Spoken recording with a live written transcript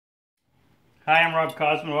Hi, I'm Rob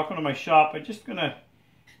Cosman. Welcome to my shop. I'm just going to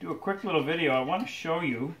do a quick little video. I want to show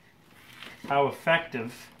you how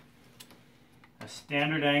effective a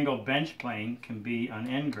standard angle bench plane can be on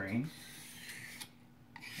end grain.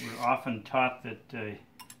 We're often taught that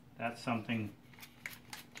that's something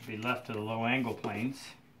to be left to the low angle planes.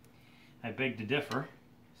 I beg to differ.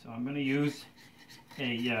 So I'm going to use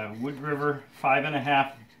a Wood River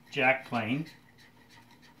 5.5 jack plane.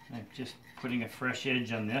 I'm just putting a fresh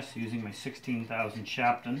edge on this using my 16,000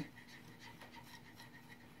 sharpened.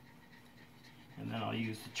 And then I'll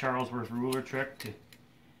use the Charlesworth ruler trick to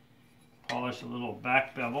polish a little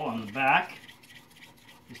back bevel on the back.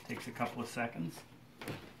 Just takes a couple of seconds.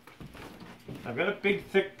 I've got a big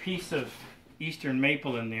thick piece of eastern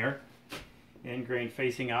maple in there, end grain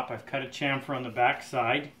facing up. I've cut a chamfer on the back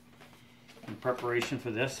side in preparation for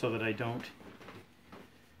this so that I don't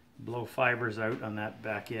blow fibers out on that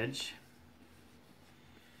back edge.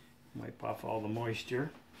 Wipe off all the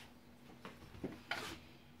moisture.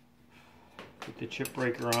 Put the chip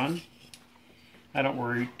breaker on. I don't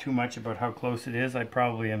worry too much about how close it is. I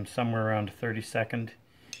probably am somewhere around 1/32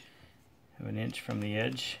 of an inch from the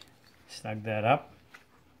edge. Snug that up.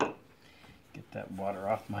 Get that water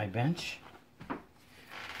off my bench.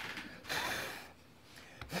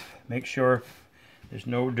 Make sure there's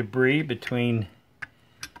no debris between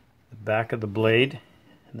the back of the blade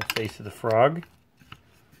and the face of the frog.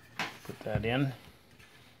 Put that in.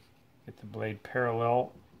 Get the blade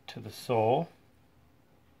parallel to the sole.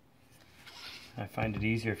 I find it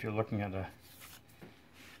easier if you're looking at a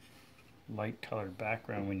light colored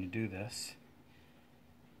background when you do this.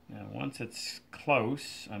 Now once it's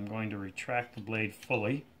close, I'm going to retract the blade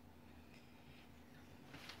fully.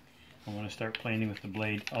 I want to start planing with the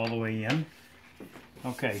blade all the way in.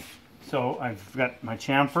 Okay, so I've got my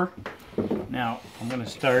chamfer. Now I'm going to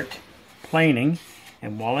start planing,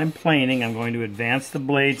 and while I'm planing I'm going to advance the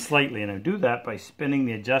blade slightly, and I do that by spinning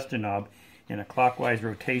the adjuster knob in a clockwise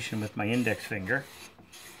rotation with my index finger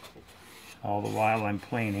all the while I'm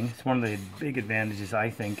planing. It's one of the big advantages, I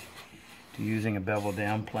think, to using a bevel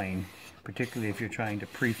down plane, particularly if you're trying to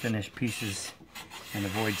pre-finish pieces and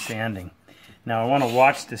avoid sanding. Now I want to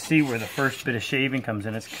watch to see where the first bit of shaving comes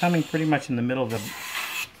in. It's coming pretty much in the middle of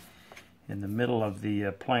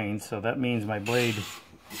the plane, so that means my blade,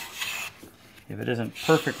 if it isn't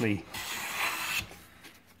perfectly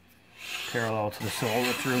parallel to the sole,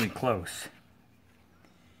 it's really close.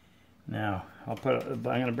 Now I'm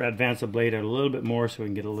going to advance the blade out a little bit more so we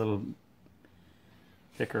can get a little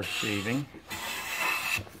thicker shaving.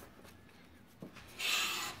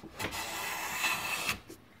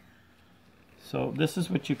 So this is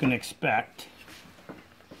what you can expect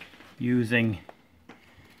using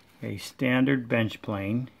a standard bench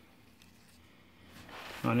plane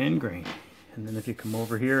on end grain. And then if you come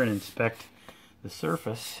over here and inspect the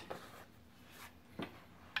surface,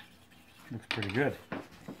 looks pretty good.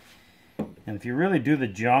 And if you really do the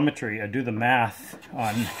geometry or do the math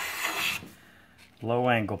on low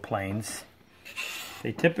angle planes,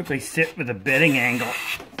 they typically sit with a bedding angle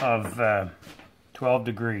of 12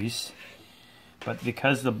 degrees. But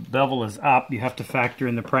because the bevel is up, you have to factor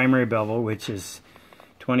in the primary bevel, which is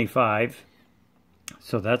 25.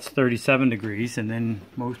 So that's 37 degrees, and then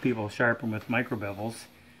most people sharpen with micro bevels.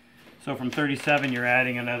 So from 37, you're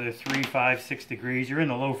adding another 3, 5, 6 degrees. You're in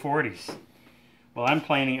the low 40s. Well, I'm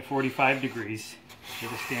planing at 45 degrees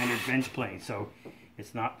with a standard bench plane, so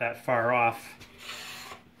it's not that far off.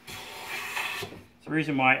 It's the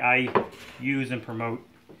reason why I use and promote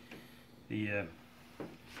the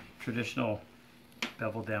traditional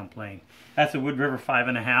bevel down plane. That's a Wood River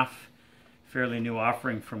 5.5, fairly new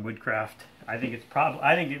offering from Woodcraft. I think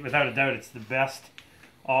without a doubt it's the best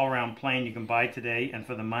all-around plane you can buy today, and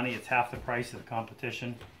for the money it's half the price of the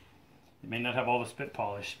competition. It may not have all the spit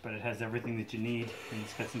polish, but it has everything that you need, and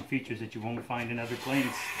it's got some features that you won't find in other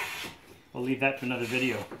planes. We'll leave that to another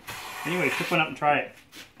video. Anyway, pick one up and try it.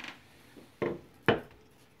 There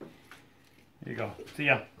you go. See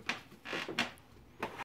ya.